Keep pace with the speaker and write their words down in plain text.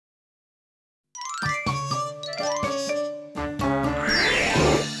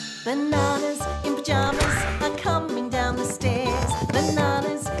Bananas in pyjamas are coming down the stairs.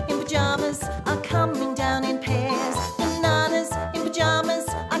 Bananas in pyjamas are coming down in pairs. Bananas in pyjamas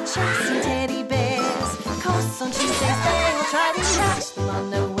are chasing teddy bears. 'Cause on Tuesdays they will try to catch them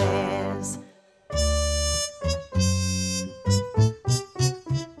unawares.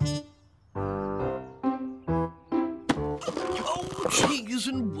 Oh, cheese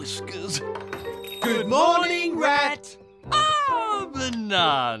and whiskers. Good morning, Rat. Ah,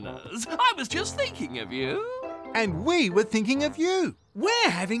 Bananas. I was just thinking of you. And we were thinking of you. We're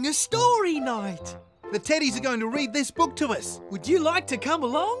having a story night. The Teddies are going to read this book to us. Would you like to come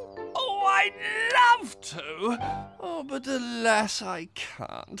along? Oh, I'd love to. Oh, but alas, I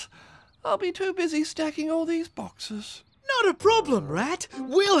can't. I'll be too busy stacking all these boxes. Not a problem, Rat.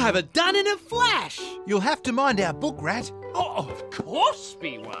 We'll have it done in a flash. You'll have to mind our book, Rat. Oh, of course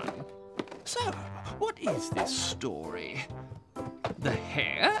be one. So, what is this story? The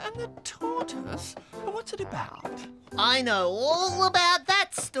hare and the tortoise? What's it about? I know all about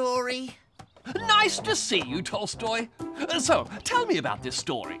that story. Nice to see you, Tolstoy. So, tell me about this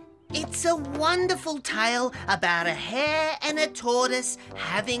story. It's a wonderful tale about a hare and a tortoise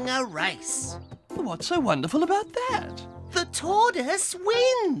having a race. What's so wonderful about that? The tortoise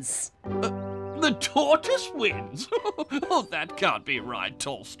wins. The tortoise wins? Oh, that can't be right,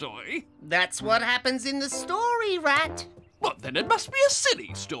 Tolstoy. That's what happens in the story, Rat. Well, then it must be a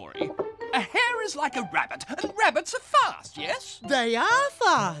silly story. A hare is like a rabbit, and rabbits are fast, yes? They are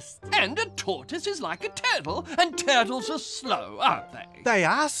fast. And a tortoise is like a turtle, and turtles are slow, aren't they? They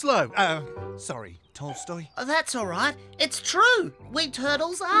are slow. Sorry, Tolstoy. That's all right. It's true. We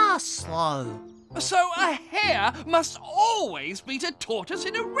turtles are slow. So a hare must always beat a tortoise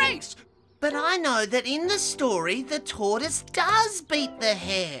in a race. But I know that in the story, the tortoise does beat the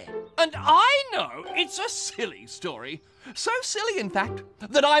hare. And I know it's a silly story. So silly, in fact,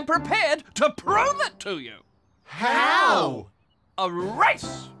 that I'm prepared to prove it to you. How? A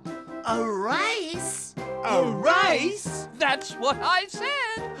race. A race? A race? That's what I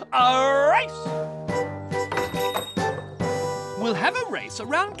said. A race. We'll have a race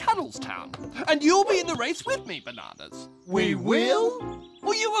around Cuddlestown, and you'll be in the race with me, Bananas. We will?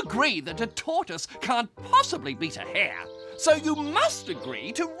 Will you agree that a tortoise can't possibly beat a hare? So you must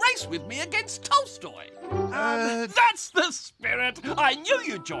agree to race with me against Tolstoy. That's the spirit. I knew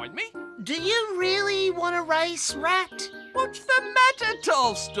you'd join me. Do you really want to race, Rat? What's the matter,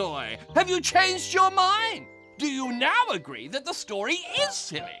 Tolstoy? Have you changed your mind? Do you now agree that the story is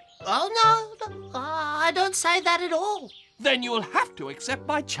silly? Oh, no, I don't say that at all. Then you'll have to accept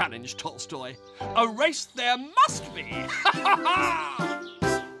my challenge, Tolstoy. A race there must be.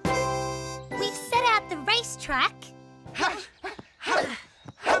 We've set out the racetrack.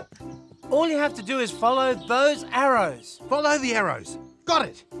 All you have to do is follow those arrows. Follow the arrows. Got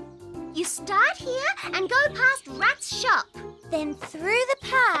it. You start here and go past Rat's shop. Then through the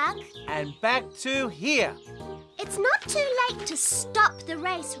park. And back to here. It's not too late to stop the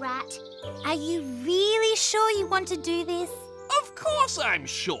race, Rat. Are you really sure you want to do this? Of course I'm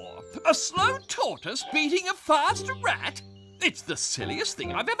sure. A slow tortoise beating a fast rat? It's the silliest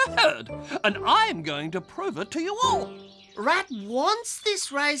thing I've ever heard. And I'm going to prove it to you all. Rat wants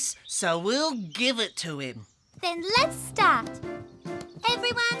this race, so we'll give it to him. Then let's start.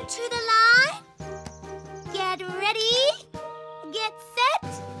 Everyone to the line. Get ready. Get set.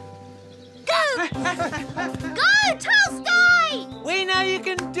 Go! Go, Tolstoy! We know you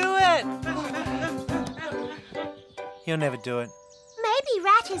can do it. He'll never do it. Maybe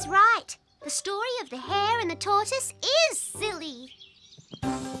Rat is right. The story of the hare and the tortoise is silly.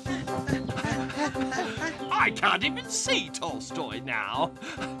 I can't even see Tolstoy now.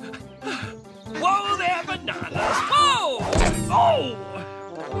 Whoa there, Bananas! Whoa! Oh!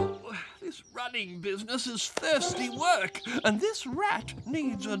 This running business is thirsty work, and this rat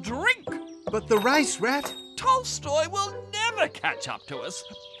needs a drink. But the race, Rat. Tolstoy will never catch up to us.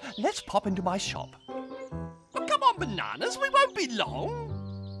 Let's pop into my shop. Oh, come on, Bananas, we won't be long.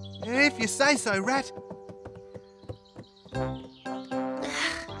 If you say so, Rat.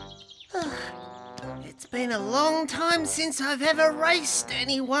 It's been a long time since I've ever raced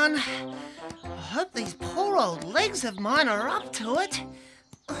anyone. I hope these poor old legs of mine are up to it.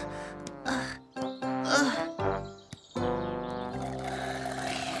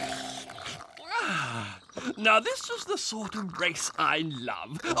 Now, this is the sort of race I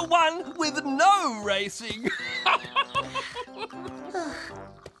love. One with no racing.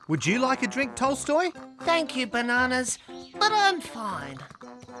 Would you like a drink, Tolstoy? Thank you, Bananas, but I'm fine.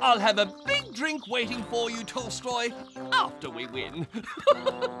 I'll have a big drink waiting for you, Tolstoy, after we win.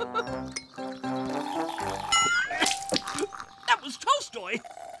 That was Tolstoy.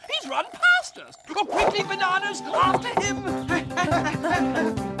 He's run past us. Oh, quickly, Bananas, after him.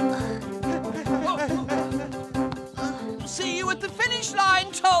 See you at the finish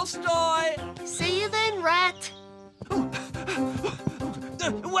line, Tolstoy. See you then, Rat.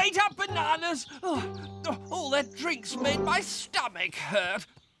 Wait up, Bananas. All that drink's made my stomach hurt.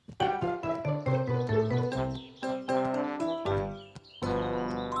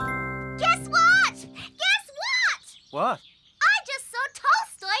 Guess what? Guess what? What? I just saw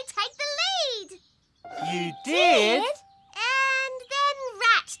Tolstoy take the lead. You did? And then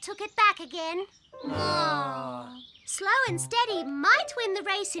Rat took it back again. Slow and Steady might win the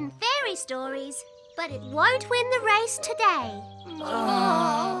race in fairy stories, but it won't win the race today.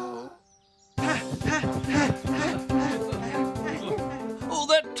 Oh,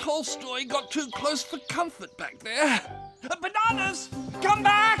 that Tolstoy got too close for comfort back there. Bananas, come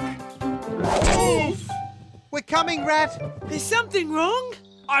back! Oof! We're coming, Rat. Is something wrong?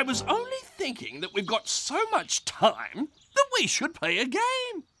 I was only thinking that we've got so much time that we should play a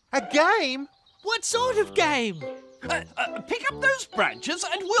game. A game? What sort of game? Pick up those branches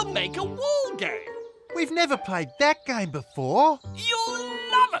and we'll make a wall game. We've never played that game before. You'll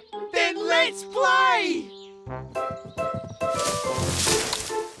love it. Then let's play!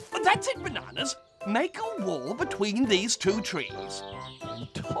 That's it, Bananas. Make a wall between these two trees. When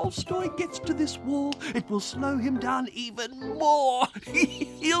Tolstoy gets to this wall, it will slow him down even more.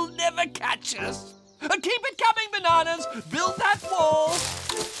 He'll never catch us. Keep it coming, Bananas. Build that wall.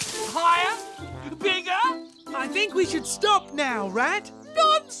 Higher. Bigger. I think we should stop now, Rat.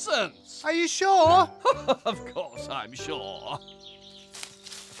 Nonsense. Are you sure? Of course I'm sure.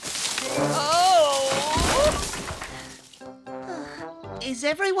 Oh! Is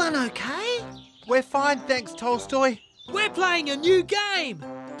everyone okay? We're fine, thanks, Tolstoy. We're playing a new game.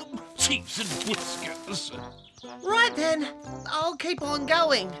 Cheeks and whiskers. Right then, I'll keep on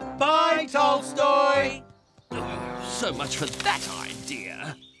going. Bye, Tolstoy. So much for that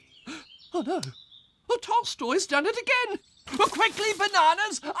idea. Oh no. Oh, Tolstoy's done it again. Oh, quickly,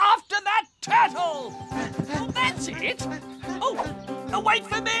 Bananas, after that turtle. Oh, that's it. Oh, wait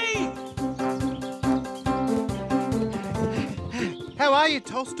for me. How are you,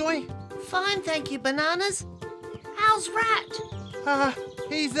 Tolstoy? Fine, thank you, Bananas. How's Rat?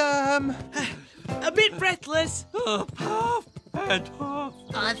 He's, A bit breathless. Puff and puff.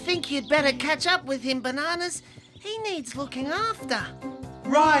 I think you'd better catch up with him, Bananas. He needs looking after.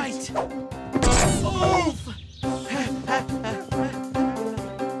 right. Oof!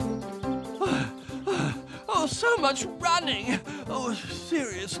 Oh, so much running. Oh,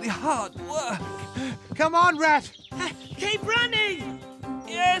 seriously hard work. Come on, Rat. Keep running!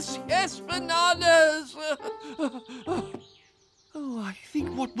 Yes, Bananas. Oh, I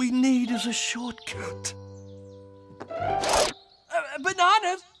think what we need is a shortcut.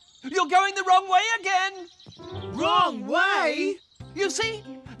 Bananas, you're going the wrong way again. Wrong way? You see,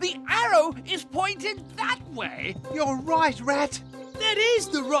 the arrow is pointed that way. You're right, Rat. That is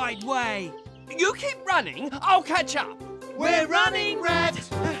the right way. You keep running, I'll catch up. We're running, Rat.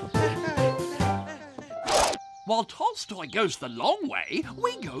 While Tolstoy goes the long way,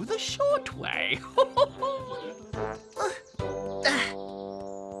 we go the short way.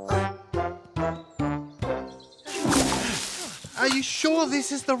 Are you sure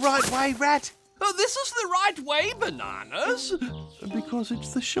this is the right way, Rat? Oh, this is the right way, Bananas. Because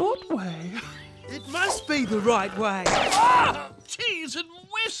it's the short way. It must be the right way. Ah, cheese and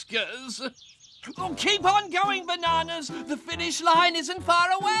whiskers. Oh, keep on going, Bananas. The finish line isn't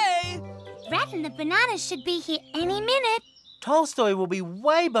far away. Rat and the Bananas should be here any minute. Tolstoy will be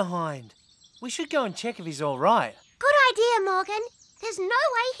way behind. We should go and check if he's all right. Good idea, Morgan. There's no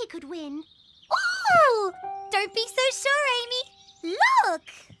way he could win. Ooh! Don't be so sure, Amy. Look!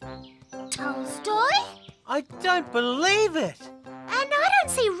 Tolstoy? I don't believe it. And I don't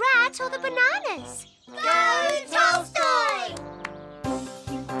see Rat or the Bananas. Go, Tolstoy!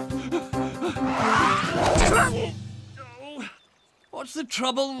 Oh, what's the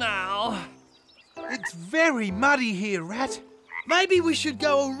trouble now? It's very muddy here, Rat. Maybe we should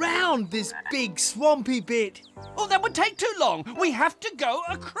go around this big swampy bit. Oh, that would take too long. We have to go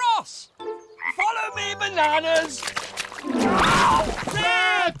across. Follow me, Bananas.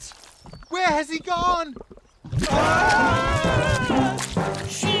 Rat! Where has he gone?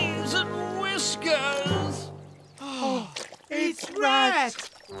 Cheese and whiskers. It's Rat.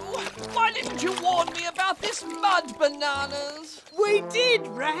 Why didn't you warn me about this mud, Bananas? We did,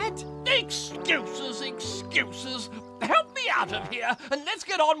 Rat. Excuses. Help me out of here and let's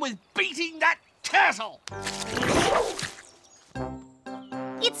get on with beating that turtle.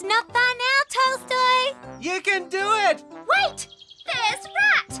 It's not far now, Tolstoy. You can do it. Wait! There's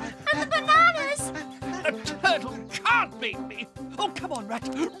Rat! and the bananas! A turtle can't beat me! Oh, come on, Rat.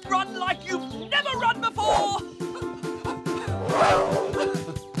 Run like you've never run before!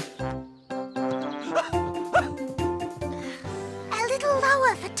 A little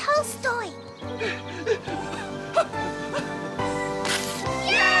lower for Tolstoy.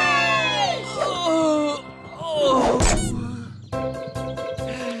 Yay!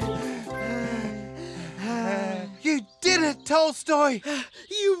 You did it, Tolstoy!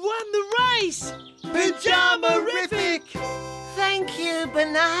 You won the race! Pyjama-rific! Thank you,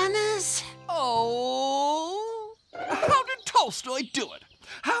 bananas. Oh! How did Tolstoy do it?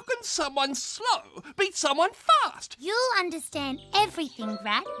 How can someone slow beat someone fast? You'll understand everything,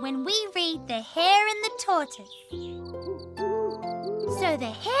 Rat, when we read The Hare and the Tortoise. So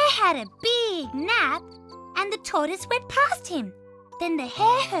the hare had a big nap and the tortoise went past him. Then the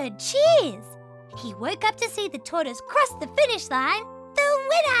hare heard cheers. He woke up to see the tortoise cross the finish line. The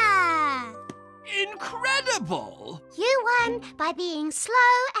winner! Incredible! You won by being slow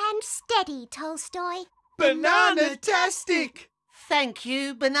and steady, Tolstoy. Banana-tastic! Thank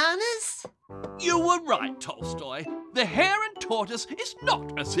you, bananas. You were right, Tolstoy. The Hare and Tortoise is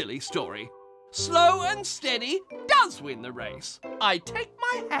not a silly story. Slow and steady does win the race. I take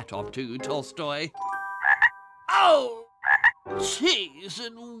my hat off to you, Tolstoy. Oh, cheese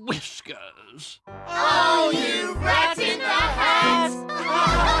and whiskers. Oh, you rat in the hat!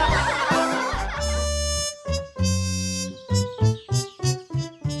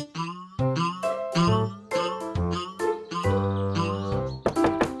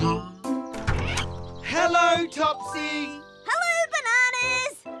 Hello, Topsy! Hello,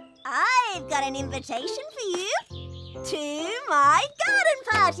 bananas! I've got an invitation for you to my garden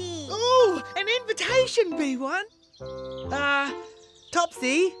party. Ooh, an invitation, B1.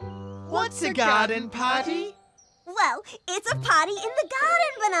 Topsy, what's a garden party? Well, it's a party in the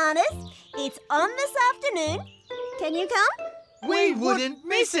garden, bananas. It's on this afternoon. Can you come? We wouldn't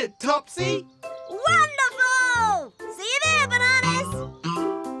miss it, Topsy! Wonderful! See you there, bananas.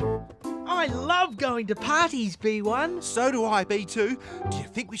 I love going to parties, B1. So do I, B2. Do you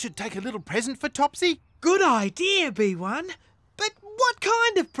think we should take a little present for Topsy? Good idea, B1. But what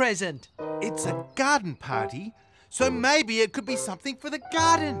kind of present? It's a garden party, so maybe it could be something for the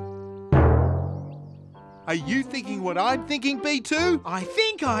garden. Are you thinking what I'm thinking, B2? I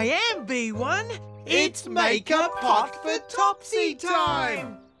think I am, B1. It's make a pot for Topsy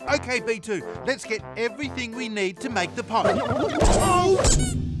time! OK, B2, let's get everything we need to make the pot. Oh!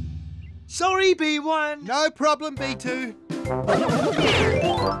 Sorry, B1. No problem, B2.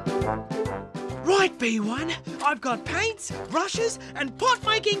 Right, B1. I've got paints, brushes and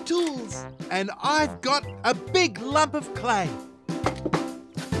pot-making tools. And I've got a big lump of clay.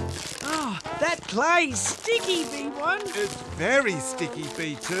 Oh, that clay's sticky, B1. It's very sticky,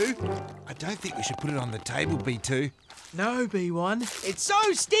 B2. I don't think we should put it on the table, B2. No, B1. It's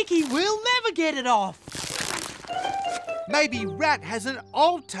so sticky we'll never get it off. Maybe Rat has an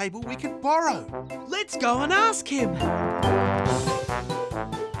old table we could borrow. Let's go and ask him.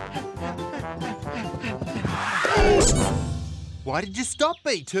 Why did you stop,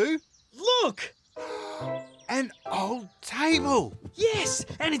 B2? Look! An old table. Yes,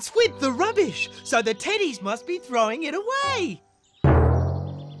 and it's with the rubbish, so the teddies must be throwing it away.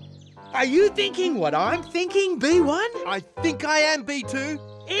 Are you thinking what I'm thinking, B1? I think I am, B2.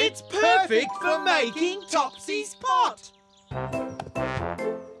 It's perfect for making Topsy's pot.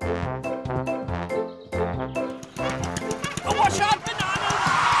 Watch out,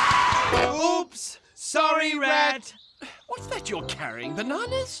 bananas! Oops! Sorry, Rat. What's that you're carrying,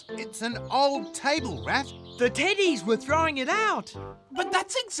 bananas? It's an old table, Rat. The teddies were throwing it out. But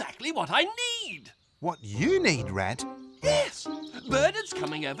that's exactly what I need. What you need, Rat? Yes, Bernard's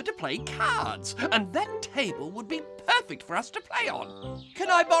coming over to play cards, and that table would be perfect for us to play on. Can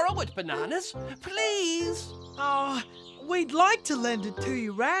I borrow it, bananas? Please? Oh, we'd like to lend it to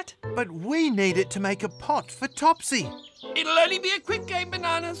you, Rat. But we need it to make a pot for Topsy. It'll only be a quick game,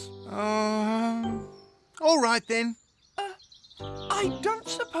 bananas. All right then. I don't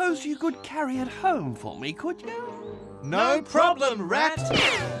suppose you could carry it home for me, could you? No problem, Rat.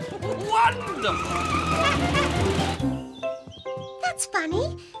 Wonderful! That's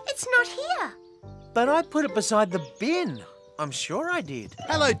funny. It's not here. But I put it beside the bin. I'm sure I did.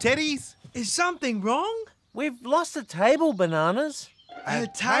 Hello, teddies. Is something wrong? We've lost a table, bananas. A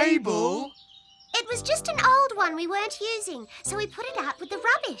table? It was just an old one we weren't using, so we put it out with the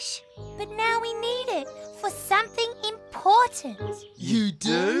rubbish. But now we need it for something important. You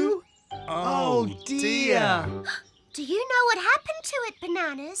do? Oh, dear. Do you know what happened to it,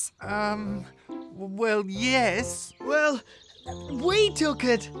 Bananas? Well, yes. Well, We took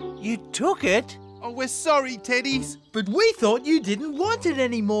it. You took it? Oh, we're sorry, Teddies. But we thought you didn't want it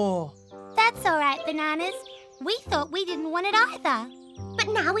anymore. That's all right, Bananas. We thought we didn't want it either. But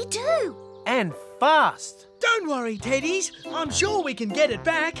now we do. And fast. Don't worry, Teddies. I'm sure we can get it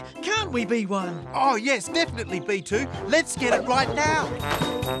back. Can't we, B1? Oh, yes, definitely, B2. Let's get it right now.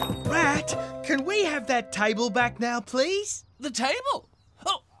 Rat, can we have that table back now, please? The table?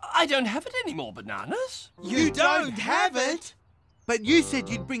 Oh, I don't have it anymore, Bananas. You don't have it? But you said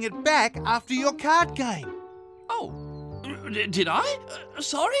you'd bring it back after your card game. Oh, did I?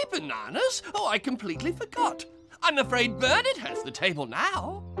 Sorry, Bananas. Oh, I completely forgot. I'm afraid Bernard has the table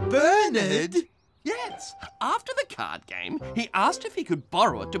now. Bernard? Yes. After the card game, he asked if he could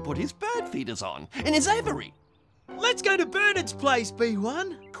borrow it to put his bird feeders on in his aviary. Let's go to Bernard's place,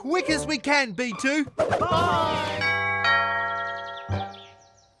 B1. Quick as we can, B2.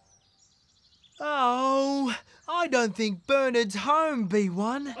 Oh, I don't think Bernard's home,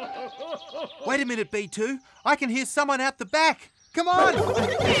 B1. Wait a minute, B2. I can hear someone out the back. Come on.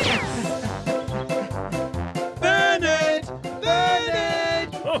 Bernard!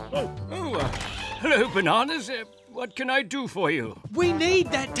 Bernard! Hello, Bananas. What can I do for you? We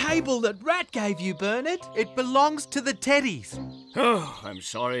need that table that Rat gave you, Bernard. It belongs to the Teddies. Oh, I'm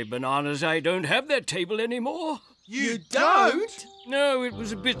sorry, Bananas. I don't have that table anymore. You don't? No, it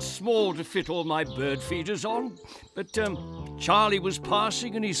was a bit small to fit all my bird feeders on. But Charlie was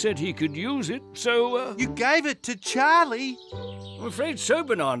passing and he said he could use it, so... You gave it to Charlie? I'm afraid so,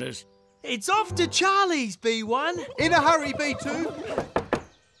 Bananas. It's off to Charlie's, B1. In a hurry, B2.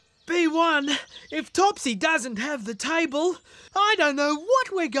 B1, if Topsy doesn't have the table, I don't know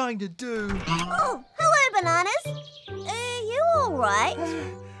what we're going to do. Oh, hello, Bananas. Are you all right?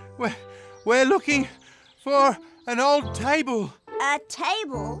 We're looking for an old table. A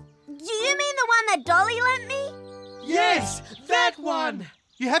table? Do you mean the one that Dolly lent me? Yes, that one.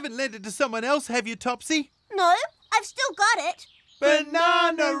 You haven't lent it to someone else, have you, Topsy? No, I've still got it.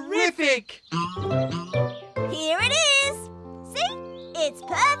 Banana-rific! Here it is. See? It's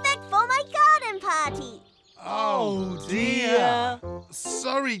perfect for my garden party. Oh, dear.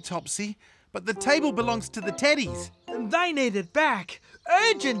 Sorry, Topsy, but the table belongs to the Teddies. And they need it back,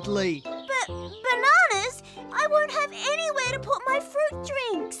 urgently. But, Bananas, I won't have anywhere to put my fruit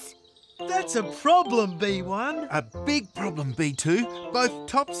drinks. That's a problem, B1. A big problem, B2. Both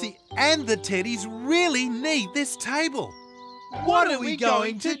Topsy and the Teddies really need this table. What are we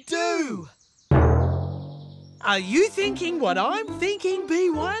going to do? Are you thinking what I'm thinking,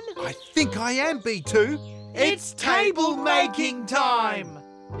 B1? I think I am, B2. It's table making time.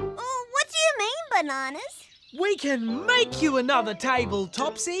 Oh, what do you mean, Bananas? We can make you another table,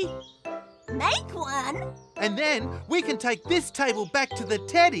 Topsy. Make one? And then we can take this table back to the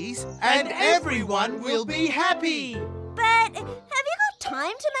Teddies And everyone will be happy. But have you got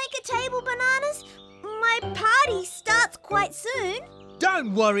time to make a table, Bananas? My party starts quite soon.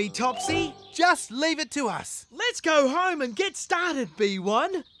 Don't worry, Topsy. Just leave it to us. Let's go home and get started,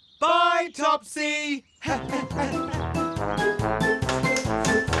 B1. Bye, Topsy.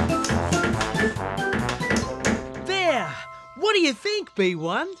 There. What do you think,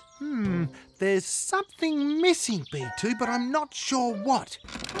 B1? There's something missing, B2, but I'm not sure what.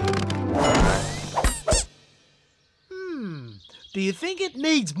 Do you think it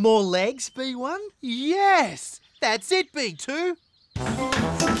needs more legs, B1? Yes, that's it, B2.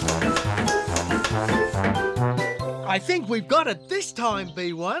 I think we've got it this time,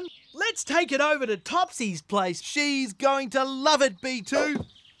 B1. Let's take it over to Topsy's place. She's going to love it, B2.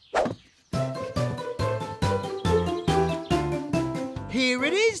 Here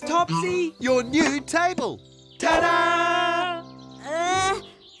it is, Topsy. Your new table. Ta-da!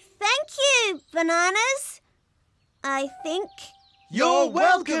 Thank you, Bananas. I think. You're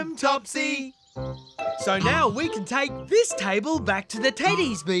welcome, Topsy. So now we can take this table back to the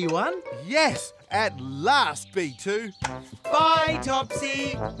Teddies, B1. Yes, at last, B2. Bye,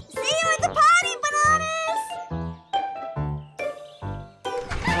 Topsy. See you at the party, Bananas!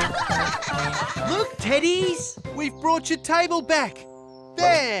 Look, Teddies. We've brought your table back.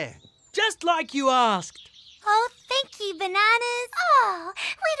 There. Just like you asked. Oh, thank you, Bananas. Oh,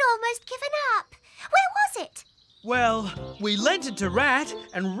 we'd almost given up. Where was it? Well, we lent it to Rat,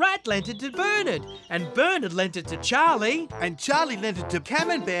 and Rat lent it to Bernard, and Bernard lent it to Charlie. And Charlie lent it to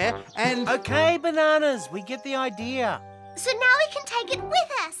Camembert, and... Okay, Bananas, we get the idea. So now we can take it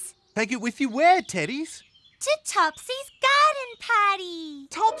with us Take it with you where, Teddies? to Topsy's garden party.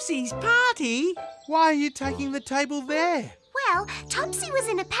 Topsy's party? Why are you taking the table there? Well, Topsy was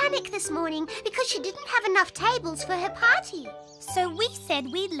in a panic this morning because she didn't have enough tables for her party. So we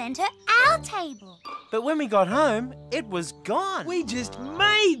said we'd lend her our table. But when we got home, it was gone. We just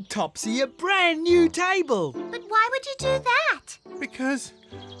made Topsy a brand new table. But why would you do that? Because...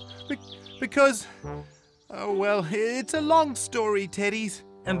 Oh, well, it's a long story, Teddies.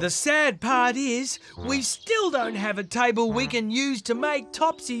 And the sad part is, we still don't have a table we can use to make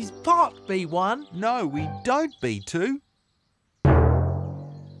Topsy's pot, B1. No, we don't, B2.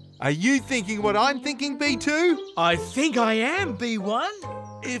 Are you thinking what I'm thinking, B2? I think I am, B1.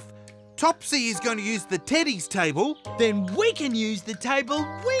 If Topsy is going to use the Teddy's table, Then we can use the table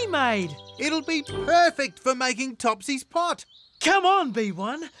we made. it'll be perfect for making Topsy's pot. Come on,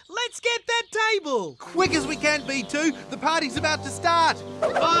 B1, let's get that table. Quick as we can, B2. The party's about to start.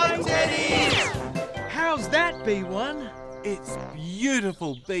 Bye, Teddies! How's that, B1? It's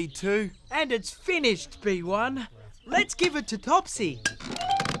beautiful, B2. And it's finished, B1. Let's give it to Topsy.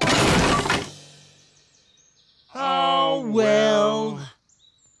 Oh, well.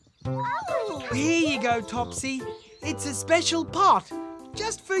 Here you go, Topsy. It's a special pot,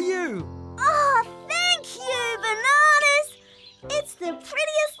 just for you. Oh, thank you, Bananas! It's the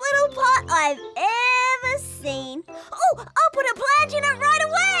prettiest little pot I've ever seen. Oh, I'll put a plant in it right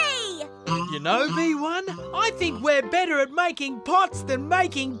away! You know, B1, I think we're better at making pots than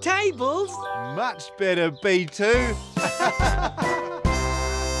making tables. Much better, B2.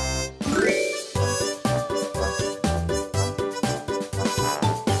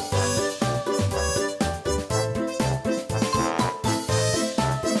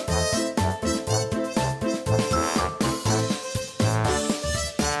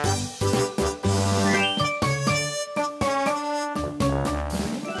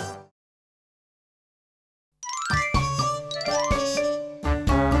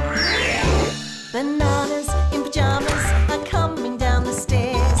 Bananas in pyjamas are coming down the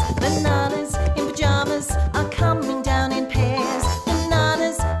stairs. Bananas in pyjamas are coming down in pairs.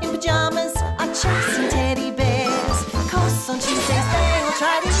 Bananas in pyjamas are chasing teddy bears. 'Cause on Tuesdays they will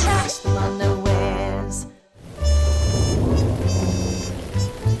try to catch them unawares.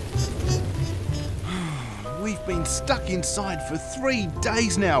 We've been stuck inside for 3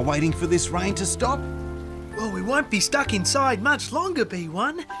 days now waiting for this rain to stop. Well, we won't be stuck inside much longer,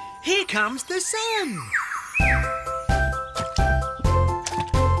 B1. Here comes the sun.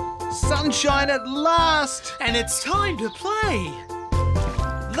 Sunshine at last! And it's time to play.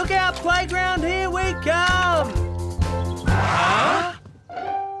 Look out, playground, here we come. Huh?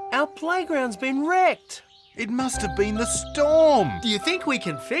 Our playground's been wrecked. It must have been the storm. Do you think we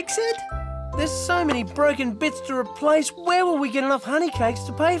can fix it? There's so many broken bits to replace. Where will we get enough honey cakes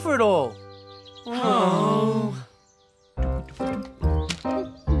to pay for it all? Oh.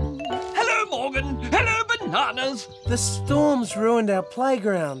 Hello, Morgan. Hello, Bananas. The storm's ruined our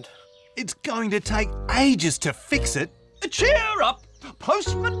playground. It's going to take ages to fix it. Cheer up.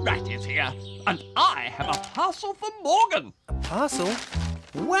 Postman Rat is here, and I have a parcel for Morgan. A parcel?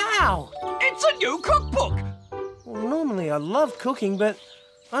 Wow! It's a new cookbook. Well, normally I love cooking, but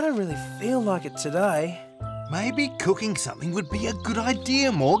I don't really feel like it today. Maybe cooking something would be a good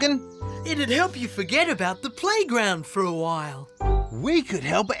idea, Morgan. It'd help you forget about the playground for a while. We could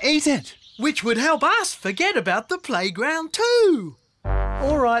help eat it. Which would help us forget about the playground too.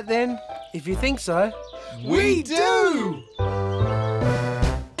 All right then, if you think so. We do!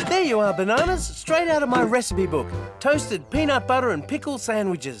 There you are, Bananas, straight out of my recipe book. Toasted peanut butter and pickle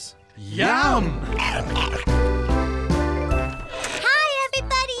sandwiches. Yum! Hi,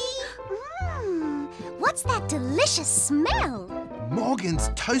 everybody! What's that delicious smell? Morgan's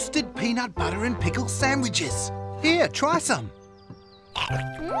toasted peanut butter and pickle sandwiches. Here, try some.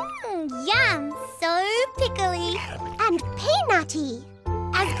 Yum! So pickly. And peanutty.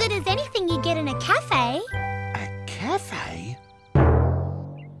 As good as anything you get in a cafe. A cafe?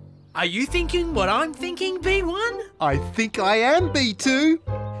 Are you thinking what I'm thinking, B1? I think I am, B2.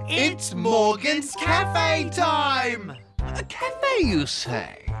 It's Morgan's Cafe time! A cafe, you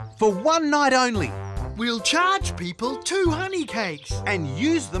say? For one night only. We'll charge people 2 honey cakes. And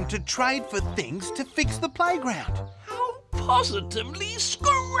use them to trade for things to fix the playground. How positively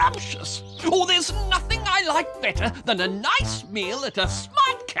scrumptious. Oh, there's nothing I like better than a nice meal at a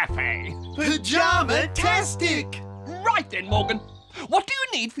smart cafe. Pyjama-tastic! Right then, Morgan. What do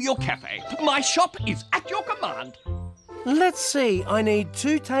you need for your cafe? My shop is at your command. Let's see, I need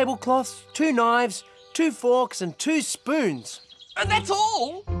 2 tablecloths, 2 knives, 2 forks and 2 spoons. And that's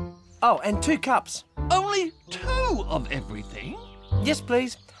all? Oh, and 2 cups. Only 2 of everything? Yes,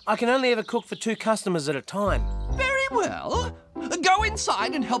 please. I can only ever cook for 2 customers at a time. Very well. Go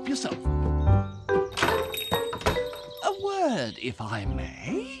inside and help yourself. A word, if I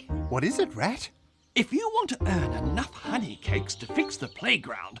may. What is it, Rat? If you want to earn enough honey cakes to fix the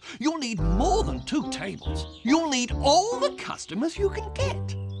playground, you'll need more than 2 tables. You'll need all the customers you can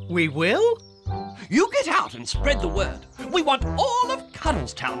get. We will? You get out and spread the word. We want all of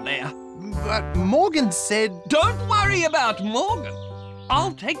Cuddlestown there. But Morgan said... Don't worry about Morgan.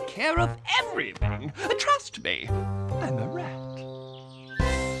 I'll take care of everything. Trust me, I'm a rat.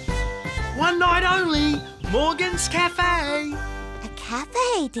 One night only, Morgan's Cafe. A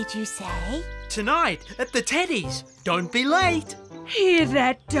cafe, did you say? Tonight at the Teddies. Don't be late. Hear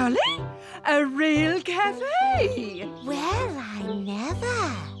that, Dolly? A real cafe. Well, I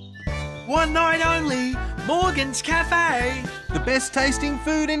never. One night only, Morgan's Cafe. The best tasting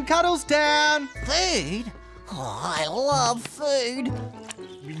food in Cuddlestown. Food? Oh, I love food.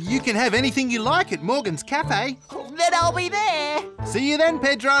 You can have anything you like at Morgan's Cafe. Then I'll be there. See you then,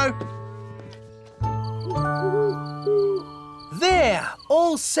 Pedro. There,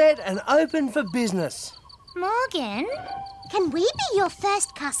 all set and open for business. Morgan, can we be your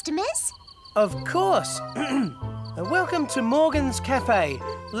first customers? Of course. Welcome to Morgan's Cafe.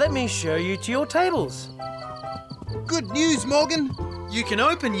 Let me show you to your tables. Good news, Morgan. You can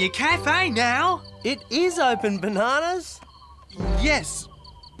open your cafe now. It is open, Bananas. Yes,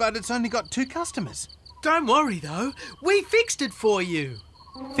 but it's only got 2 customers. Don't worry though, we fixed it for you.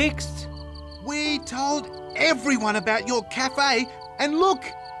 Fixed. We told everyone about your cafe, and look.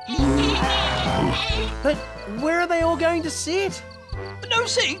 But where are they all going to sit? No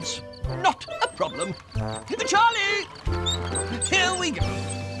seats? Not a problem. Charlie! Here we go.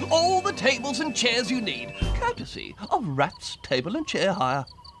 All the tables and chairs you need, courtesy of Rat's Table and Chair Hire.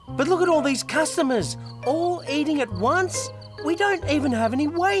 But look at all these customers, all eating at once. We don't even have any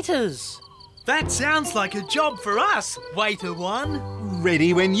waiters. That sounds like a job for us, waiter 1.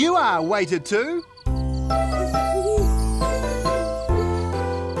 Ready when you are, waiter 2.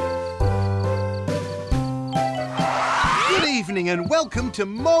 Good evening and welcome to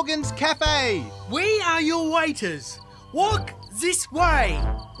Morgan's Cafe. We are your waiters. Walk this way.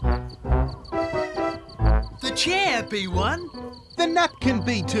 The chair, B1. The napkin,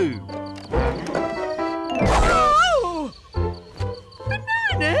 B2. Oh!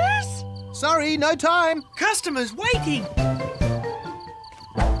 Bananas! Sorry, no time. Customers waiting.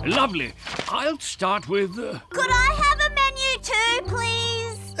 Lovely. I'll start with... Could I have a menu too,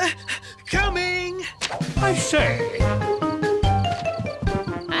 please? Coming. I say...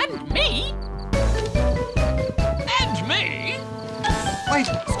 And me? And me? Wait,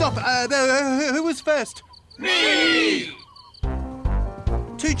 stop. Who was first? Me!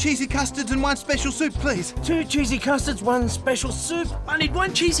 2 cheesy custards and 1 special soup, please. 2 cheesy custards, 1 special soup. I need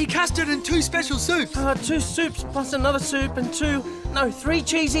 1 cheesy custard and 2 special soups. 2 soups plus another soup and 3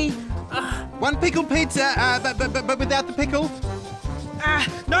 cheesy. 1 pickled pizza, but without the pickle.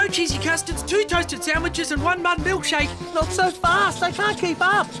 No cheesy custards, 2 toasted sandwiches and 1 mud milkshake. Not so fast, I can't keep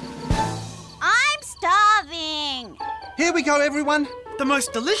up. I'm starving. Here we go, everyone. The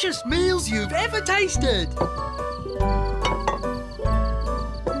most delicious meals you've ever tasted.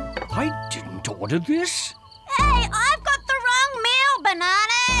 I didn't order this. Hey, I've got the wrong meal,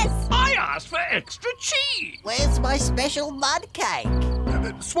 Bananas. I asked for extra cheese. Where's my special mud cake?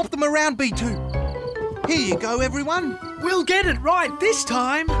 Swap them around, B2. Here you go, everyone. We'll get it right this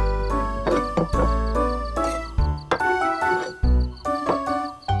time.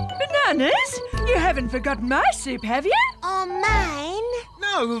 Bananas? You haven't forgotten my soup, have you? Or mine?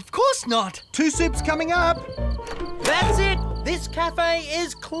 No, of course not. 2 soups coming up. That's it. This cafe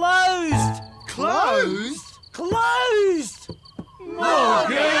is closed. Closed? Closed.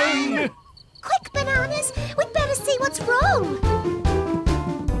 Morgan! Quick, Bananas, we'd better see what's wrong.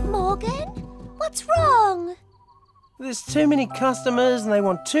 Morgan, what's wrong? There's too many customers and they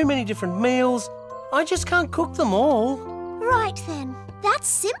want too many different meals. I just can't cook them all. Right then, that's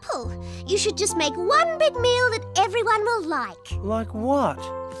simple. You should just make 1 big meal that everyone will like. Like what?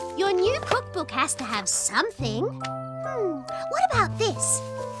 Your new cookbook has to have something. What about this?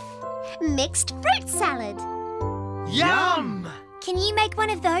 Mixed fruit salad. Yum! Can you make one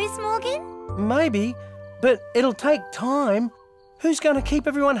of those, Morgan? Maybe, but it'll take time. Who's going to keep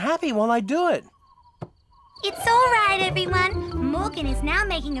everyone happy while I do it? It's all right, everyone. Morgan is now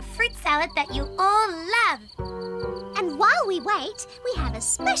making a fruit salad that you all love. And while we wait, we have a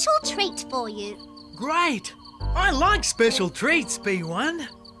special treat for you. Great. I like special treats, B1.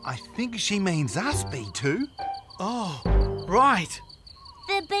 I think she means us, B2. Oh, right.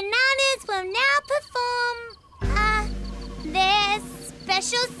 The Bananas will now perform their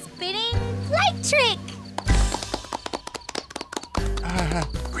special spinning plate trick.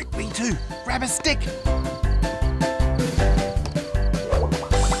 Quick, B2, grab a stick.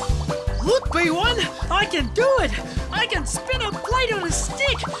 Look Look, B1, I can do it. I can spin a plate on a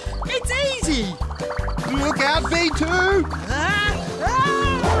stick. It's easy. Look out, B2!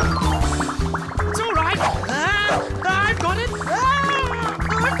 It's all right. I've got it.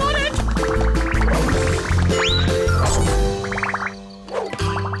 I've got it.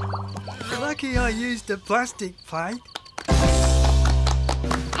 Lucky I used a plastic plate.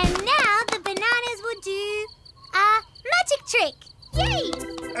 And now the bananas will do a magic trick. Yay!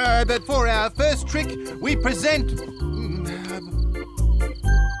 But for our first trick, we present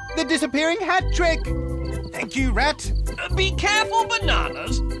the disappearing hat trick. Thank you, Rat. Be careful,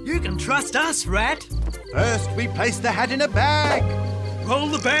 Bananas. You can trust us, Rat. First, we place the hat in a bag. Roll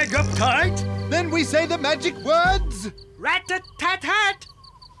the bag up tight. Then we say the magic words. Rat-tat-tat-tat.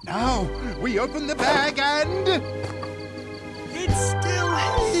 Now, we open the bag and... It's still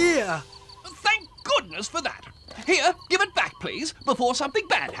here. Thank goodness for that. Here, give it back, please, before something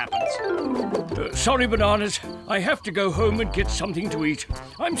bad happens. Sorry, Bananas. I have to go home and get something to eat.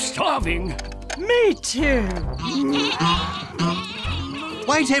 I'm starving. Me too.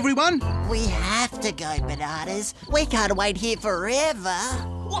 Wait, everyone. We have to go, Bananas. We can't wait here forever.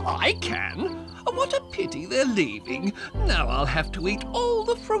 Well, I can. What a pity they're leaving. Now I'll have to eat all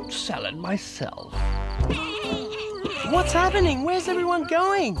the fruit salad myself. What's happening? Where's everyone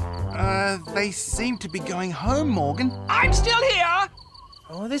going? They seem to be going home, Morgan. I'm still here!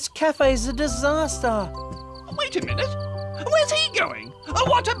 Oh, this cafe's a disaster. Wait a minute. Where's he going?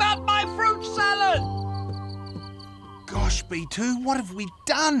 What about my fruit salad? Gosh, B2, what have we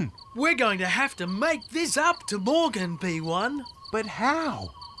done? We're going to have to make this up to Morgan, B1. But how?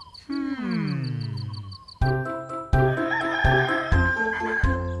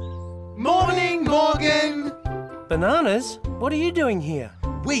 Morning, Morgan! Bananas, what are you doing here?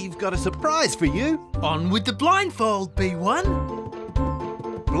 We've got a surprise for you. On with the blindfold,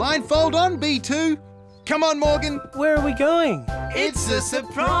 B1. Blindfold on, B2. Come on, Morgan. Where are we going? It's a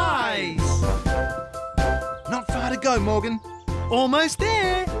surprise. Not far to go, Morgan. Almost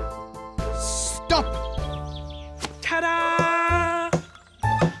there. Stop! Ta-da!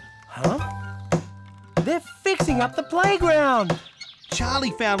 Huh? They're fixing up the playground.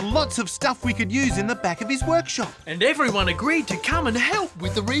 Charlie found lots of stuff we could use in the back of his workshop. And everyone agreed to come and help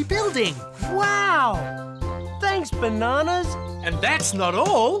with the rebuilding. Wow! Thanks, Bananas. And that's not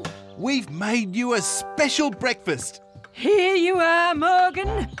all. We've made you a special breakfast. Here you are, Morgan.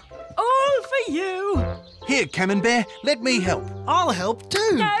 All for you. Here, Camembert, let me help. I'll help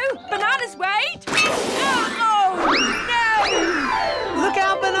too. No, Bananas, wait. Oh, no. Look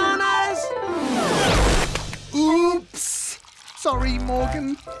out, Bananas! Oops! Sorry,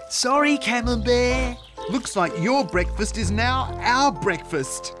 Morgan. Sorry, Camembert. Looks like your breakfast is now our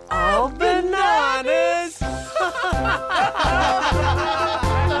breakfast. Oh, Bananas!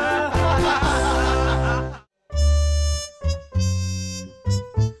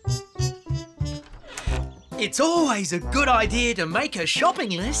 It's always a good idea to make a shopping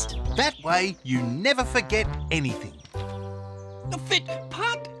list. That way, you never forget anything. Fit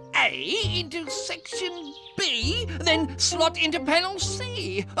part A into section B, then slot into panel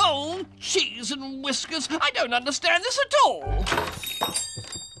C. Oh, cheese and whiskers. I don't understand this at all.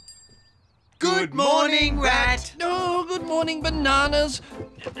 Good morning, Rat. Oh, good morning, Bananas.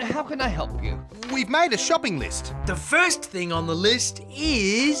 How can I help you? We've made a shopping list. The first thing on the list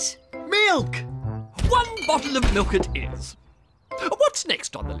is milk. 1 bottle of milk it is. What's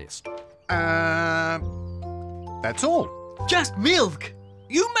next on the list? That's all. Just milk.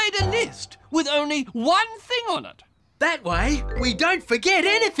 You made a list with only one thing on it. That way, we don't forget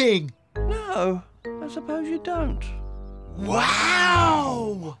anything. No, I suppose you don't.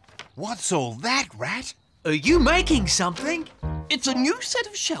 Wow! What's all that, Rat? Are you making something? It's a new set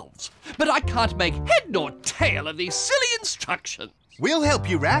of shelves, but I can't make head nor tail of these silly instructions. We'll help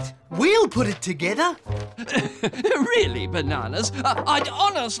you, Rat. We'll put it together. Really, Bananas? I'd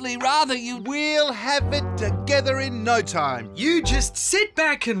honestly rather you... We'll have it together in no time. You just sit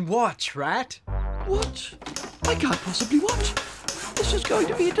back and watch, Rat. What? I can't possibly watch. This is going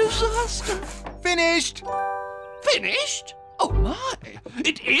to be a disaster. Finished! Finished? Oh, my.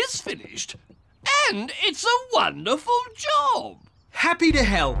 It is finished. And it's a wonderful job. Happy to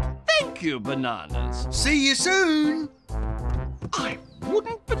help. Thank you, Bananas. See you soon. I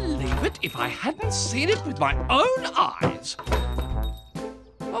wouldn't believe it if I hadn't seen it with my own eyes.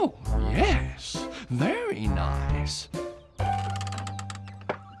 Oh, yes. Very nice.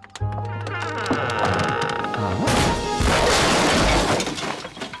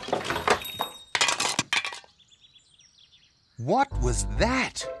 What was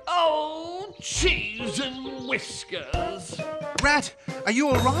that? Oh, cheese and whiskers. Rat, are you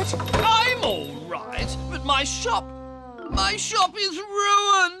all right? I'm all right, but my shop is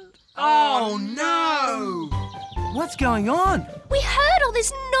ruined. Oh, no! What's going on? We heard all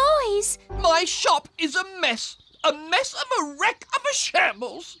this noise. My shop is a mess of a wreck of a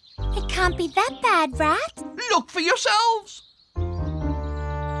shambles. It can't be that bad, Rat. Look for yourselves.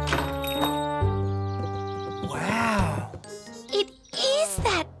 Wow. It is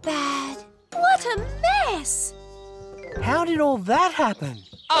that bad. What a mess. How did all that happen?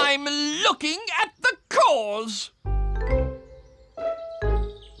 I'm looking at the cause.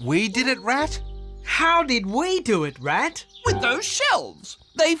 We did it, Rat? How did we do it, Rat? With those shelves.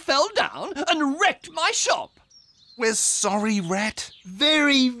 They fell down and wrecked my shop. We're sorry, Rat.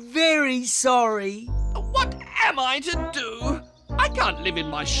 Very, very sorry. What am I to do? I can't live in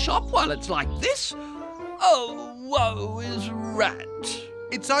my shop while it's like this. Oh, woe is Rat.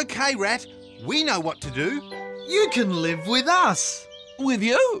 It's okay, Rat. We know what to do. You can live with us. With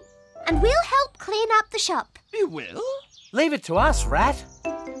you? And we'll help clean up the shop. You will? Leave it to us, Rat.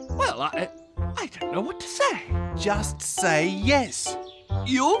 Well, I don't know what to say. Just say yes.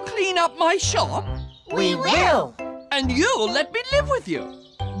 You'll clean up my shop? We will. And you'll let me live with you?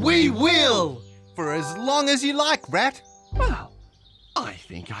 We will. For as long as you like, Rat. Well, I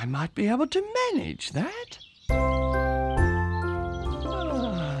think I might be able to manage that.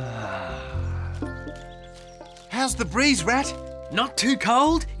 How's the breeze, Rat? Not too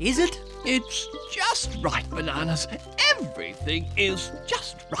cold, is it? It's just right, Bananas. Everything is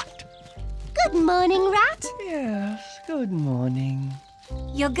just right. Good morning, Rat. Yes, good morning.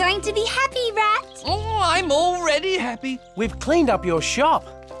 You're going to be happy, Rat. Oh, I'm already happy. We've cleaned up your shop.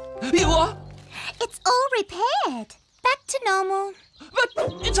 You are? It's all repaired. Back to normal. But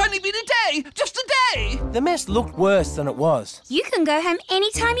it's only been a day, just a day. The mess looked worse than it was. You can go home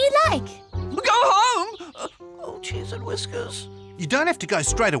anytime you like. Go home? Oh, cheese and whiskers. You don't have to go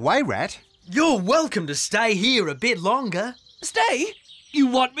straight away, Rat. You're welcome to stay here a bit longer. Stay? You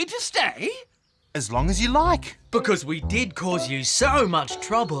want me to stay? As long as you like. Because we did cause you so much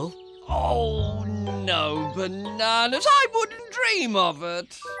trouble. Oh, no, Bananas. I wouldn't dream of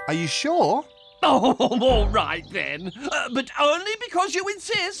it. Are you sure? Oh, all right then. But only because you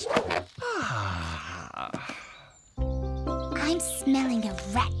insist. I'm smelling a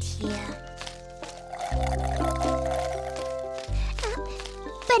rat here.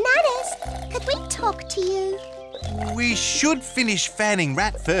 Bananas, could we talk to you? We should finish fanning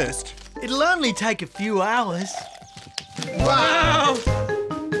Rat first. It'll only take a few hours. Wow!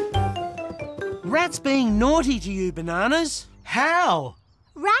 Rat's being naughty to you, Bananas. How?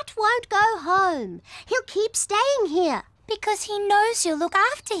 Rat won't go home. He'll keep staying here. Because he knows you'll look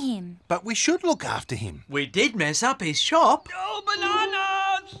after him. But we should look after him. We did mess up his shop. Oh,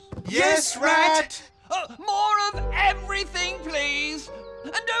 Bananas! Yes, Rat! More of everything, please.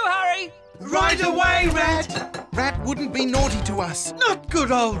 And do hurry. Right away, Rat! Rat wouldn't be naughty to us. Not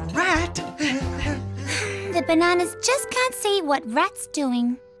good old Rat! The Bananas just can't see what Rat's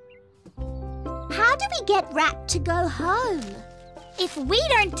doing. How do we get Rat to go home? If we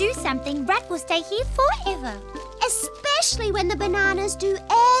don't do something, Rat will stay here forever. Especially when the Bananas do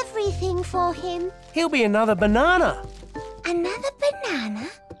everything for him. He'll be another banana. Another banana?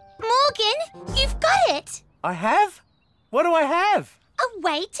 Morgan, you've got it! I have? What do I have? A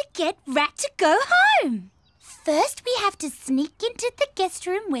way to get Rat to go home. First, we have to sneak into the guest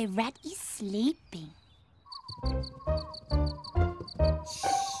room where Rat is sleeping.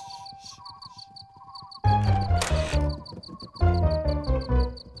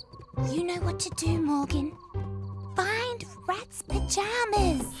 You know what to do, Morgan. Find Rat's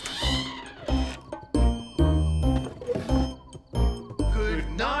pajamas. Good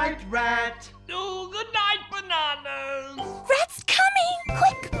night, Rat! Oh, good night, Bananas. Rat's coming!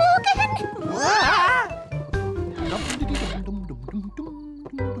 Quick, Morgan!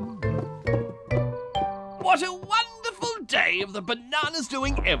 What a wonderful day of the Bananas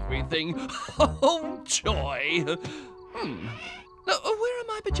doing everything. Oh, joy. Where are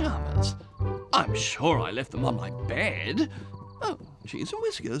my pajamas? I'm sure I left them on my bed. Oh, cheese and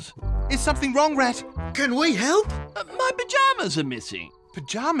whiskers. Is something wrong, Rat? Can we help? My pajamas are missing.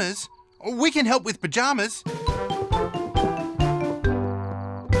 Pyjamas? We can help with pyjamas.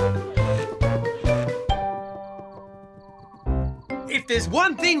 If there's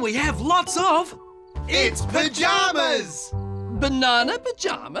one thing we have lots of, It's pyjamas! Banana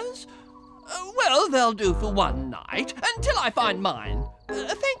pajamas? Well, they'll do for one night, until I find mine.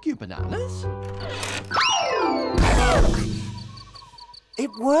 Thank you, Bananas. It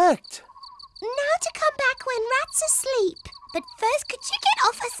worked. Now to come back when Rat's asleep. But first, could you get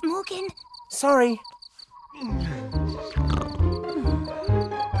off us, Morgan? Sorry.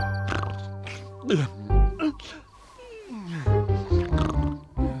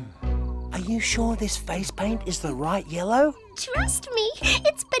 Are you sure this face paint is the right yellow? Trust me,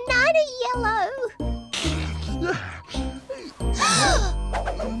 it's banana yellow.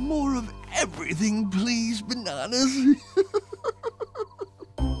 More of everything, please, bananas.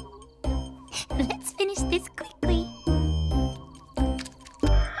 Let's finish this quickly.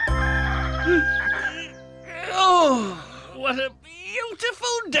 Oh, what a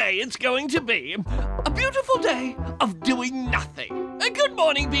beautiful day it's going to be. A beautiful day of doing nothing. Good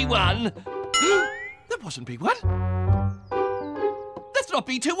morning, B1. That wasn't B1. That's not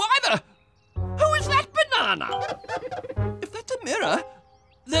B2 either. Who is that banana? If that's a mirror,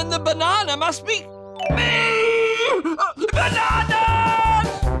 then the banana must be me! Bananas!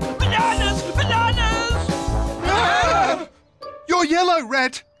 Bananas! Bananas! Ah! You're yellow,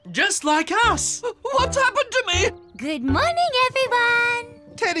 Rat. Just like us. What's happened to me? Good morning, everyone.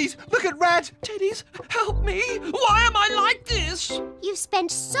 Teddies, look at Rat. Teddies, help me. Why am I like this? You've spent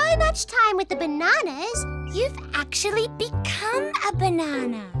so much time with the bananas. You've actually become a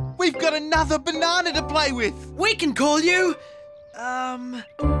banana. We've got another banana to play with. We can call you,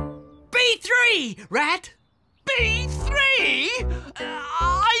 B3, Rat. B3?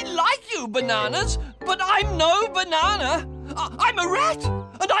 I like you, bananas, but I'm no banana. I'm a rat,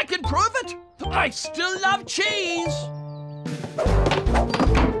 and I can prove it. I still love cheese.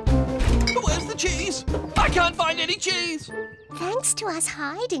 Where's the cheese? I can't find any cheese. Thanks to us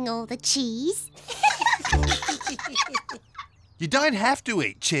hiding all the cheese. You don't have to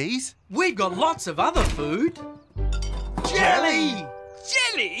eat cheese. We've got lots of other food. Jelly!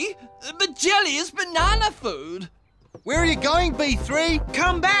 Jelly? But jelly is banana food. Where are you going, B3?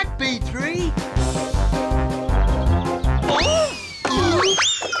 Come back, B3.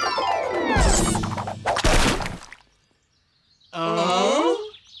 Oh?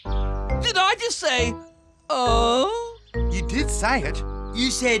 Did I just say, oh? You did say it.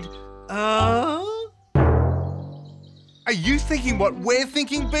 You said, oh? Are you thinking what we're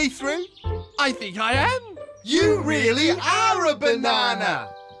thinking, B3? I think I am. You really are a banana.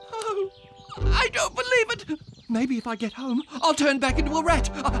 Oh, I don't believe it. Maybe if I get home, I'll turn back into a rat.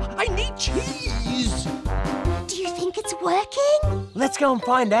 I need cheese. Do you think it's working? Let's go and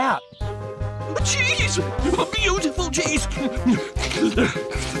find out. Cheese! Beautiful cheese!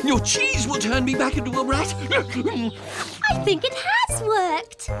 Your cheese will turn me back into a rat. I think it has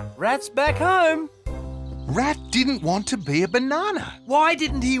worked. Rat's back home. Rat didn't want to be a banana. Why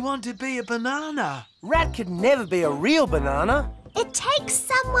didn't he want to be a banana? Rat could never be a real banana. It takes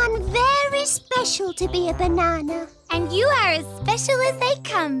someone very special to be a banana. And you are as special as they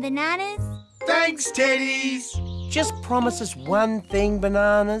come, bananas. Thanks, Teddies. Just promise us one thing,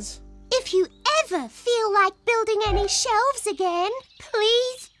 bananas. If you ever feel like building any shelves again,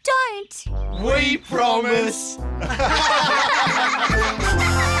 Please don't. We promise.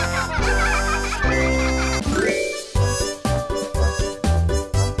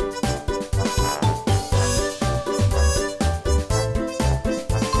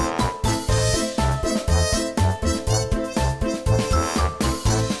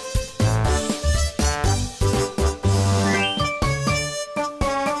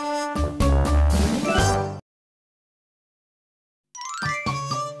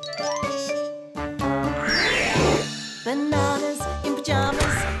 Bananas in pyjamas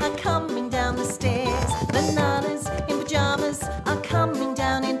are coming down the stairs. Bananas in pyjamas are coming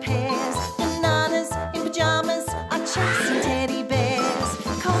down in pairs. Bananas in pyjamas are chasing teddy bears.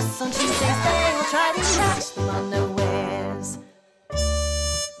 'Cause on Tuesdays they will try to catch them unawares.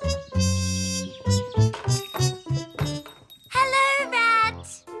 Hello,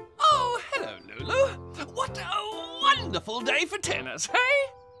 Rat. Oh, hello, Lulu. What a wonderful day for tennis,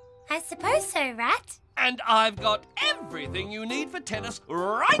 hey? I suppose so, Rat. And I've got everything you need for tennis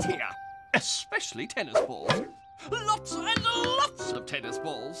right here. Especially tennis balls. Lots and lots of tennis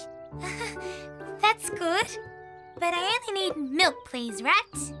balls. That's good. But I only need milk, please,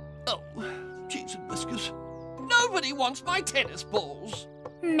 Rat. Oh, cheese and whiskers. Nobody wants my tennis balls.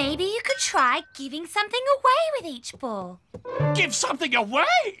 Maybe you could try giving something away with each ball. Give something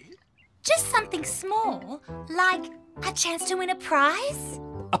away? Just something small, like a chance to win a prize.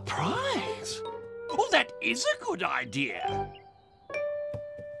 A prize? Oh, that is a good idea.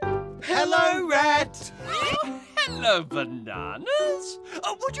 Hello, Rat. Hello, bananas.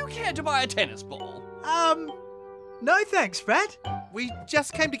 Would you care to buy a tennis ball? No thanks, Rat. We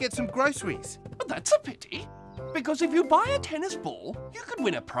just came to get some groceries. That's a pity. Because if you buy a tennis ball, you could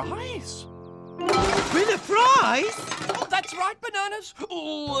win a prize. Win a prize? Oh, that's right, Bananas.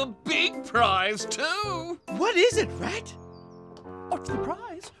 Oh, a big prize, too. What is it, Rat? What's the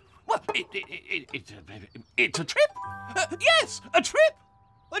prize? Well, it's a trip. Yes, a trip.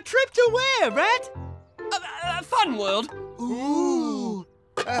 A trip to where, Rat? Fun World. Ooh.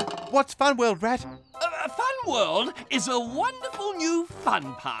 What's Fun World, Rat? Fun World is a wonderful new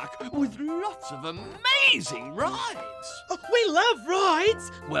fun park with lots of amazing rides. Oh, we love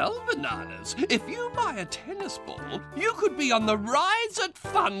rides. Well, Bananas, if you buy a tennis ball, you could be on the rides at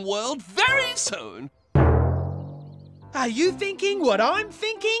Fun World very soon. Are you thinking what I'm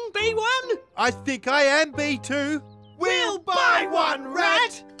thinking, B1? I think I am, B2. We'll buy one,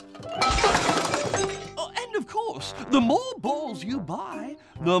 Rat. Oh, and of course, the more balls you buy,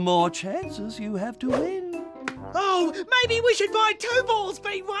 the more chances you have to win. Oh, maybe we should buy 2 balls,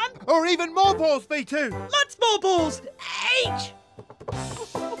 B1. Or even more balls, B2. Lots more balls. Each.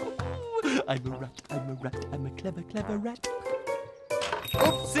 I'm a rat, I'm a clever, clever rat.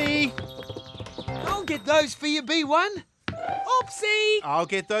 Oopsie. I'll get those for you, B1. Oopsie. I'll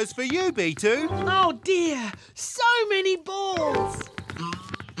get those for you, B2. Oh, dear. So many balls.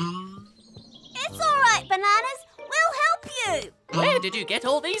 It's all right, Bananas. We'll help you. Where did you get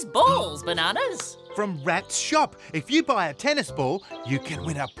all these balls, Bananas? From Rat's shop. If you buy a tennis ball, you can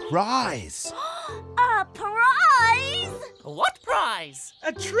win a prize. A prize? What prize?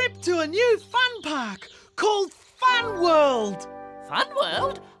 A trip to a new fun park called Fun World. Fun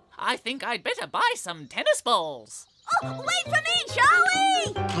World? I think I'd better buy some tennis balls. Oh, wait for me,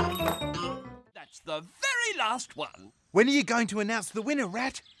 Charlie! That's the very last one. When are you going to announce the winner,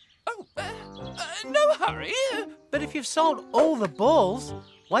 Rat? Oh, no hurry. But if you've sold all the balls,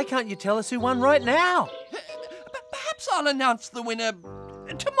 why can't you tell us who won right now? Perhaps I'll announce the winner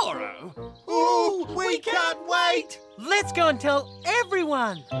tomorrow. Ooh, we can't wait! Let's go and tell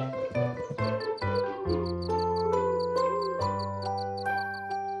everyone.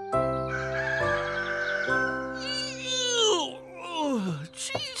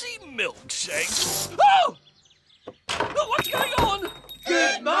 Cheesy milkshakes. Oh! What's going on?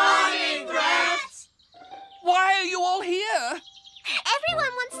 Good morning, Rats. Why are you all here?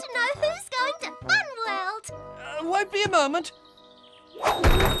 Everyone wants to know who's going to Fun World. Won't be a moment.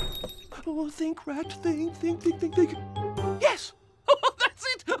 Oh, think, Rat, think. Yes! That's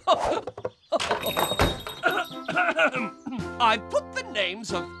it! I put the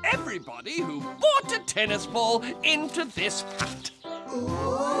names of everybody who bought a tennis ball into this hat.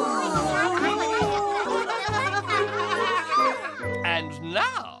 And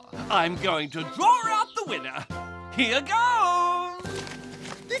now I'm going to draw out the winner. Here goes!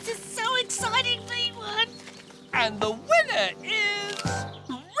 This is so exciting, B1. And the winner is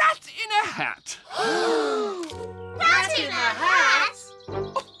Rat in a Hat. Rat in a hat?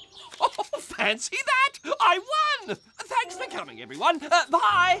 Oh, fancy that! I won! Thanks for coming, everyone.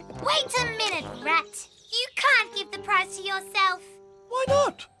 Bye! Wait a minute, Rat. You can't give the prize to yourself. Why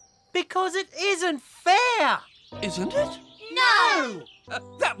not? Because it isn't fair. Isn't it? No!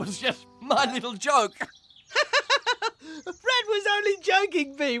 That was just my little joke. Rat was only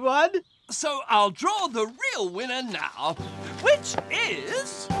joking, B1. So I'll draw the real winner now, which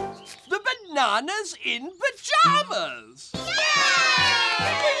is the Bananas in Pyjamas.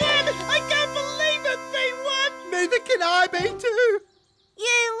 I can't believe it, B1. Neither can I, B2.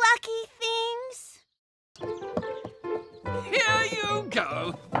 You lucky things. Here you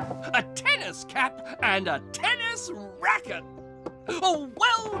go. A tennis cap and a tennis racket. Oh,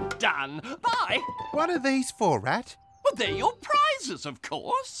 well done. Bye. What are these for, Rat? Well, they're your prizes, of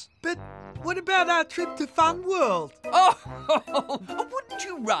course. But what about our trip to Fun World? Oh, wouldn't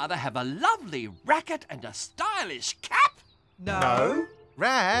you rather have a lovely racket and a stylish cap? No.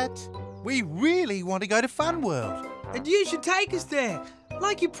 Rat, we really want to go to Fun World. And you should take us there,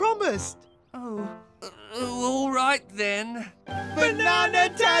 like you promised. Oh, all right then.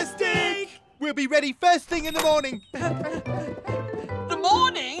 Banana-tastic! We'll be ready first thing in the morning. The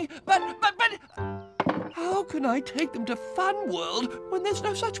morning? But how can I take them to Fun World when there's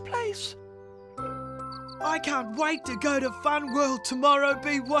no such place? I can't wait to go to Fun World tomorrow,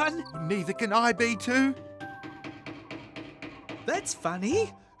 B1. Neither can I, B2. That's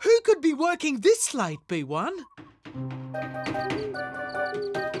funny. Who could be working this late, B1?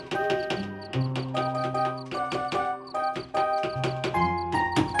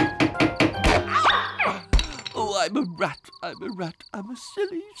 Oh, I'm a rat, I'm a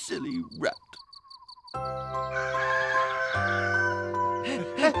silly, silly rat.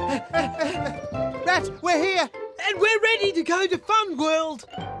 Rat, we're here. And we're ready to go to Fun World.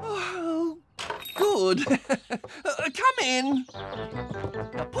 Oh, good. Come in.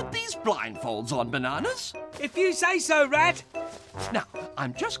 Now put these blindfolds on, Bananas. If you say so, Rat. Now,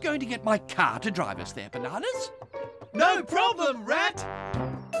 I'm just going to get my car to drive us there, Bananas. No problem, Rat.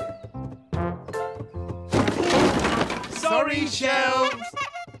 Sorry, Shells.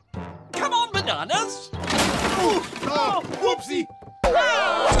 Come on, Bananas. Oh, whoopsie!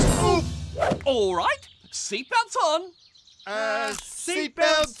 All right, seatbelts on.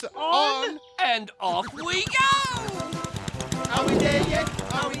 Seatbelts on. And off we go. Are we there yet?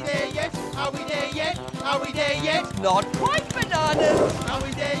 Are we there yet? Are we there yet? Are we there yet? Not quite, Bananas. Are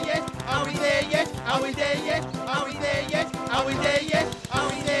we there yet? Are we there yet? Are we there yet? Are we there yet? Are we there yet? Are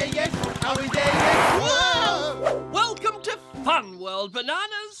we there yet? Are we there yet? Whoa! Welcome to Fun World,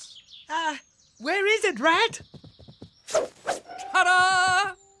 Bananas. Where is it, Rat?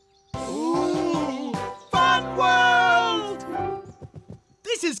 Ta-da! Ooh, Fun World!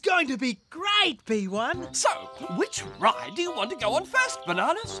 This is going to be great, B1. So, which ride do you want to go on first,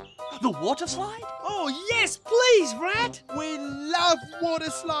 Bananas? The water slide? Oh, yes, please, Rat. We love water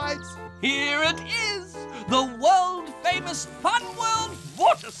slides. Here it is, the world-famous Fun World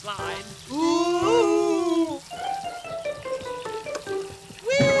water slide. Ooh!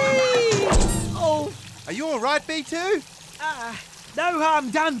 Whee! Oh, Are you all right, B2? no harm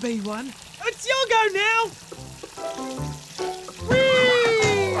done, B1. It's your go now.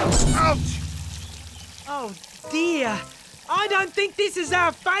 Whee! Ouch! Oh, dear. I don't think this is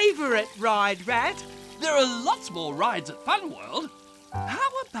our favourite ride, Rat. There are lots more rides at Fun World. How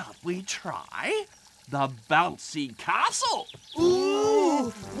about we try the bouncy castle?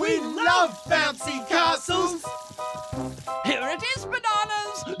 Ooh, we love bouncy castles. Here it is,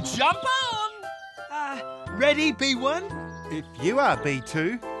 Bananas. Jump on. Ready, B1? If you are,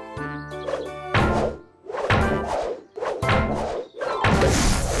 B2.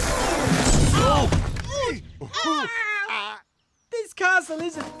 This castle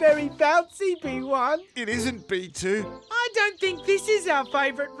isn't very bouncy, B1. It isn't, B2. I don't think this is our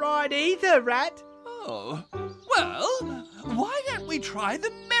favourite ride either, Rat. Oh, well, why don't we try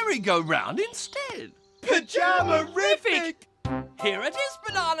the merry-go-round instead? Pyjama-rific! Here it is,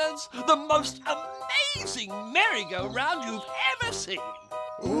 Bananas, the most amazing merry-go-round you've ever seen.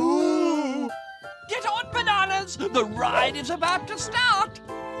 Ooh! Get on, Bananas, the ride is about to start.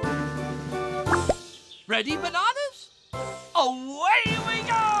 Ready, Bananas? Away we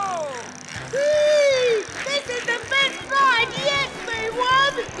go! Whee! This is the best ride yet,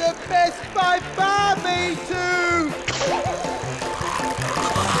 B1! The best by far, B2!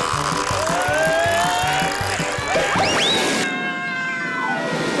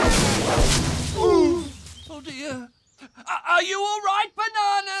 Oh dear. Are you all right,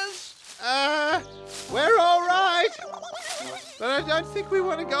 Bananas? We're all right. But I don't think we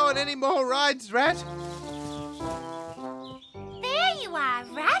want to go on any more rides, Rat. There you are,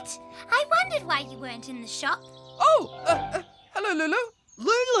 Rat. I wondered why you weren't in the shop. Oh, hello, Lulu.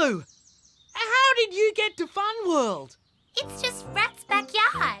 Lulu, how did you get to Fun World? It's just Rat's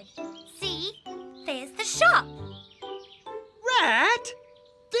backyard. See? There's the shop. Rat?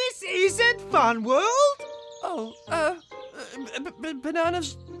 This isn't Fun World? Oh,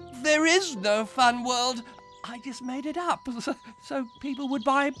 Bananas, there is no Fun World. I just made it up so people would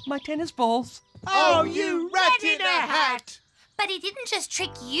buy my tennis balls. Oh, you rat in a hat! But he didn't just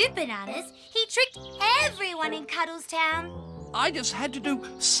trick you, Bananas. He tricked everyone in Cuddlestown. I just had to do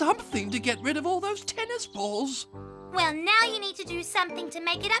something to get rid of all those tennis balls. Well, now you need to do something to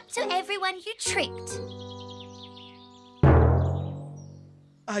make it up to everyone you tricked.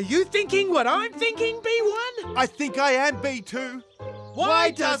 Are you thinking what I'm thinking, B1? I think I am, B2. Why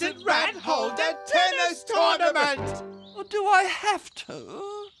doesn't Rat hold a tennis tournament? Or do I have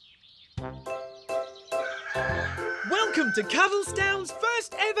to? Welcome to Cuddlestown's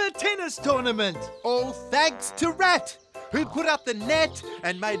first ever tennis tournament. All thanks to Rat, who put up the net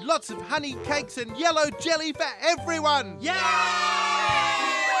and made lots of honey cakes and yellow jelly for everyone. Yay!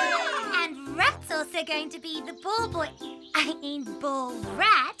 And Rat's also going to be the ball boy, ball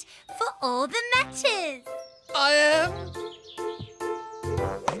rat, for all the matches. I am.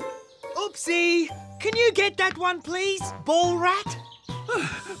 Oopsie! Can you get that one, please, Ball Rat?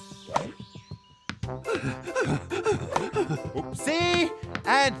 Oopsie!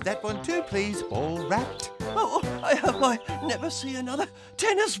 And that one too, please, Ball Rat. Oh, I hope I never see another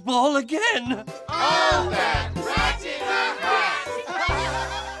tennis ball again. Oh, that rat in a hat!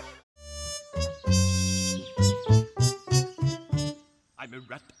 I'm a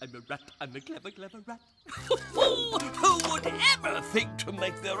rat, I'm a rat, I'm a clever, clever rat. Who would ever think to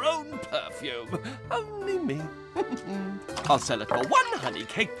make their own perfume? Only me. I'll sell it for 1 honey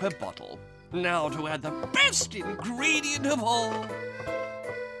cake per bottle. Now to add the best ingredient of all.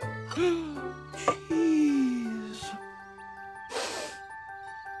 Cheese.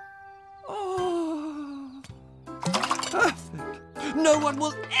 Oh, perfect. No one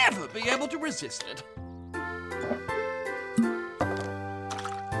will ever be able to resist it.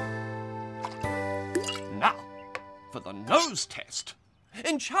 Now, for the nose test.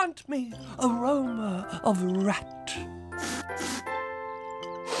 Enchant me, aroma of rat.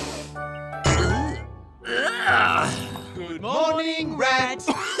 Good morning, Rat.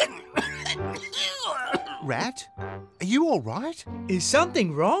 Rat? Are you all right? Is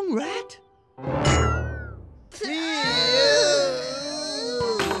something wrong, Rat?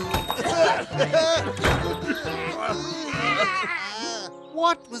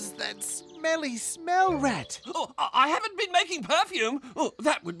 What was that smelly smell, Rat? Oh, I haven't been making perfume. Oh,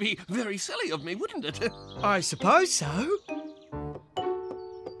 that would be very silly of me, wouldn't it? I suppose so.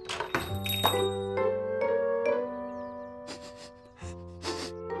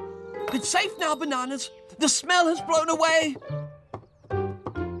 It's safe now, Bananas. The smell has blown away.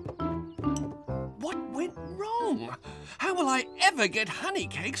 What went wrong? How will I ever get honey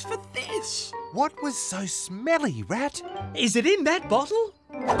cakes for this? What was so smelly, Rat? Is it in that bottle?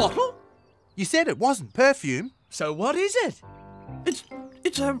 Bottle? You said it wasn't perfume. So what is it?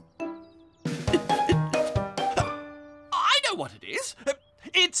 It's a... I know what it is.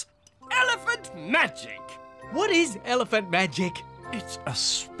 It's elephant magic. What is elephant magic? It's a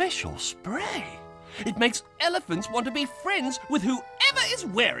special spray. It makes elephants want to be friends with whoever is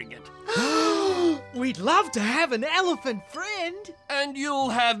wearing it. We'd love to have an elephant friend. And you'll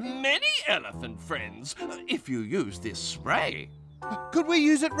have many elephant friends if you use this spray. Could we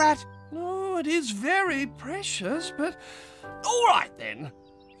use it, Rat? Oh, it is very precious, but... All right, then.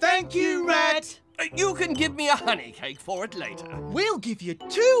 Thank you, Rat. You can give me a honey cake for it later. We'll give you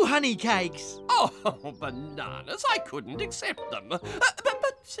 2 honey cakes. Oh, Bananas, I couldn't accept them.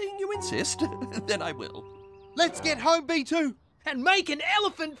 But seeing you insist, then I will. Let's get home, B2. And make an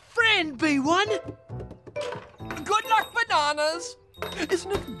elephant friend, B1. Good luck, Bananas.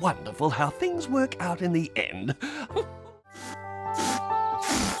 Isn't it wonderful how things work out in the end?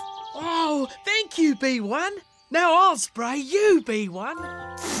 Oh, thank you, B1. Now I'll spray you, B1.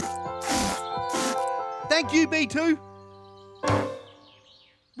 Thank you, B2.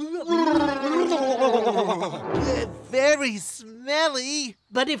 They're very smelly.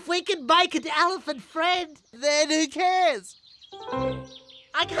 But if we can make an elephant friend, Then who cares?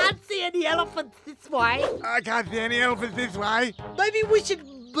 I can't see any elephants this way. I can't see any elephants this way. Maybe we should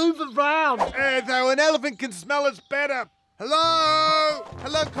move around. So an elephant can smell us better. Hello?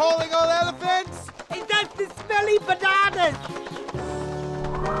 Hello, calling all elephants? Is that the smelly bananas?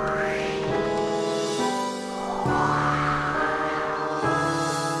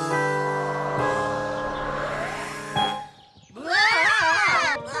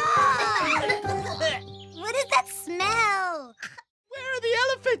 What is that smell? Where are the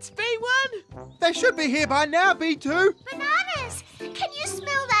elephants, B1? They should be here by now, B2. Bananas! Can you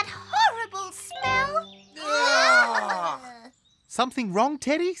smell that horrible smell? Something wrong,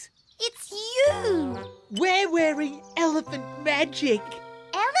 Teddies? It's you! We're wearing elephant magic.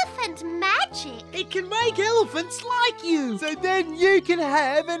 Elephant magic? It can make elephants like you. So then you can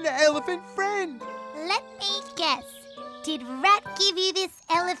have an elephant friend. Let me guess. Did Rat give you this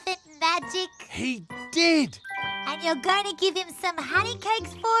elephant magic? He did. And you're going to give him some honey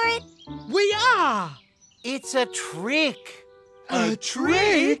cakes for it? We are. It's a trick. A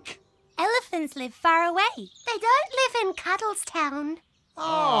trick? Elephants live far away. They don't live in Cuddlestown.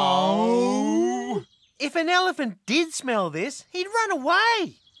 Oh. If an elephant did smell this, he'd run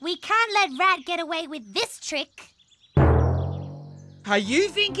away. We can't let Rat get away with this trick. Are you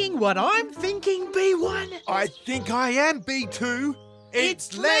thinking what I'm thinking, B1? I think I am, B2.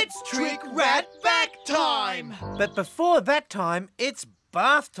 It's Let's Trick Rat Back time. But before that time, it's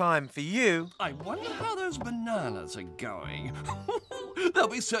bath time for you. I wonder how those bananas are going. They'll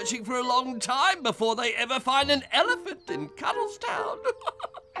be searching for a long time before they ever find an elephant in Cuddlestown.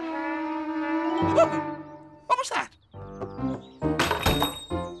 What was that?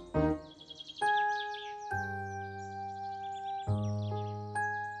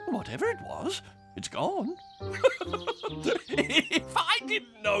 Whatever it was, it's gone. If I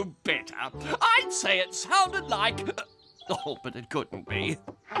didn't know better, I'd say it sounded like... Oh, but it couldn't be.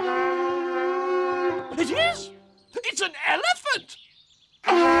 It is! It's an elephant!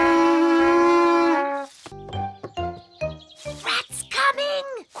 Rat's coming!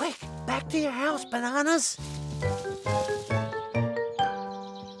 Quick, back to your house, Bananas.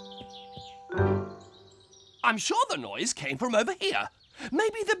 I'm sure the noise came from over here.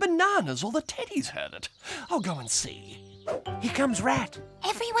 Maybe the bananas or the teddies heard it. I'll go and see. Here comes Rat.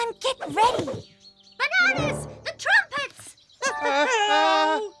 Everyone Everyone get ready. Bananas! The trumpets!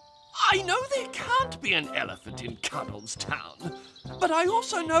 I know there can't be an elephant in Cuddles Town, but I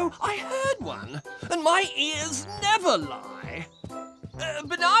also know I heard one, and my ears never lie.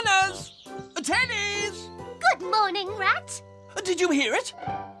 Bananas! Tennies! Good morning, Rat. Did you hear it?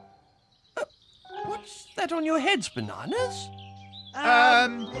 What's that on your heads, Bananas? They're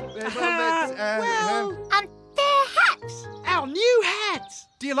hats. Our new hats!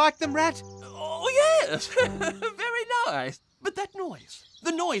 Do you like them, Rat? Oh, yes. Very nice. But that noise,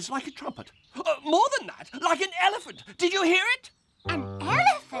 the noise like a trumpet. More than that, like an elephant. Did you hear it? An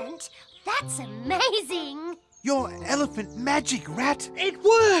elephant? That's amazing. Your elephant magic, Rat. It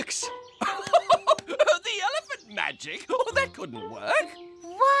works! The elephant magic? Oh, that couldn't work.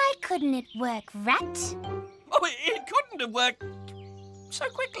 Why couldn't it work, Rat? Oh, it couldn't have worked so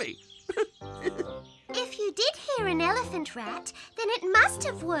quickly. If you did hear an elephant, Rat, then it must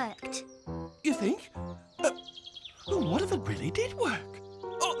have worked. You think? What if it really did work?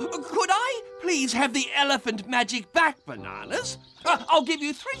 Oh, could I please have the elephant magic back, Bananas? I'll give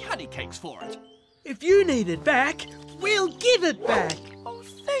you 3 honey cakes for it. If you need it back, we'll give it back. Oh,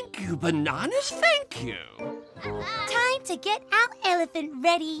 thank you, Bananas, thank you. Time to get our elephant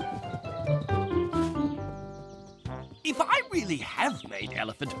ready. If I really have made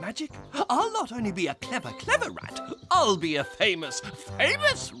elephant magic, I'll not only be a clever, clever rat, I'll be a famous,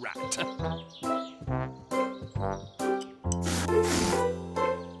 famous rat.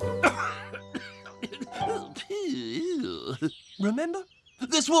 Remember?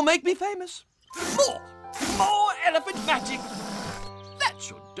 This will make me famous. More elephant magic. That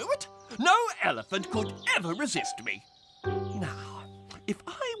should do it. No elephant could ever resist me. Now, if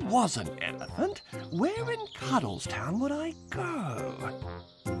I was an elephant, where in Cuddles Town would I go?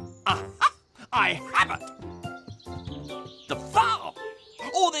 Aha! I have it! The farm!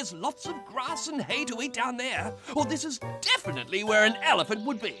 Oh, there's lots of grass and hay to eat down there. Oh, this is definitely where an elephant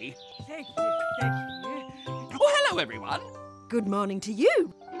would be. Thank you, thank you. Oh, hello, everyone. Good morning to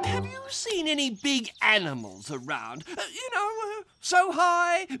you. Have you seen any big animals around? So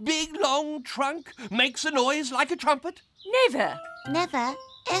high, big, long trunk, makes a noise like a trumpet? Never. Never,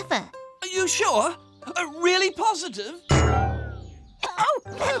 ever. Are you sure? Really positive?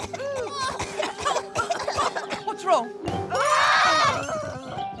 What's wrong?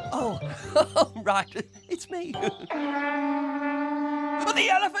 Oh, right, it's me. The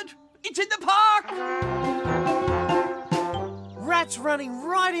elephant! It's in the park! Rat's running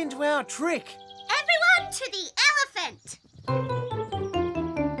right into our trick. Everyone to the elephant!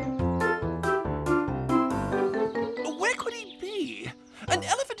 Where could he be? An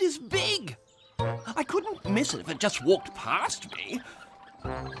elephant is big. I couldn't miss it if it just walked past me.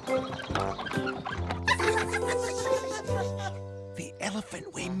 The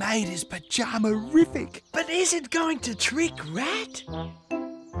elephant we made is pajama-rific. But is it going to trick Rat?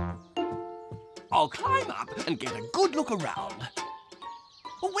 I'll climb up and get a good look around.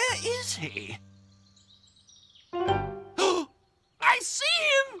 Where is he? I see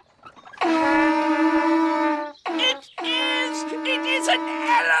him! It is an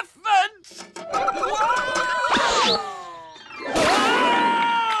elephant!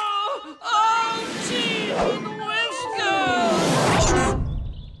 Oh, gee, whiskers!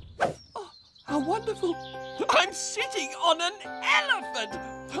 Oh, how wonderful! I'm sitting on an elephant!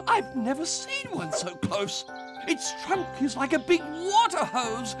 I've never seen one so close. Its trunk is like a big water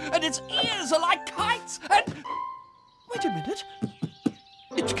hose, and its ears are like kites, and... Wait a minute.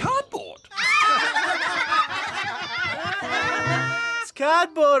 It's cardboard. It's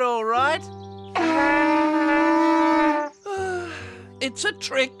cardboard, all right. It's a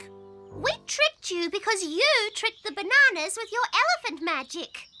trick. We tricked you because you tricked the bananas with your elephant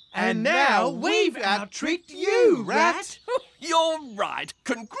magic. And now we've out-tricked you, Rat. You're right.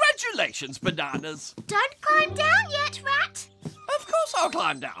 Congratulations, Bananas. Don't climb down yet, Rat. Of course I'll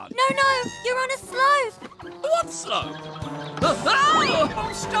climb down. No, you're on a slope. What slope?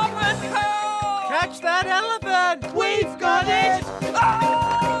 Oh, stop it! Help! Catch that elephant. We've got it!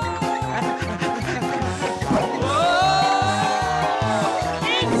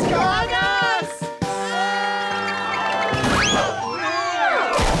 It's got us!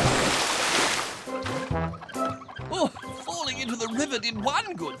 Oh, falling into the river did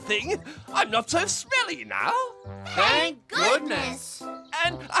one good thing. I'm not so smelly now. Thank goodness.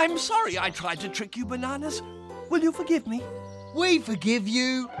 And I'm sorry I tried to trick you, Bananas. Will you forgive me? We forgive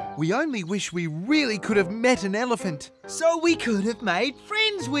you. We only wish we really could have met an elephant. So we could have made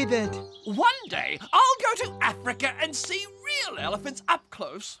friends with it. One day, I'll go to Africa and see real elephants up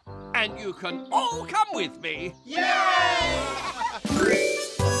close. And you can all come with me. Yay!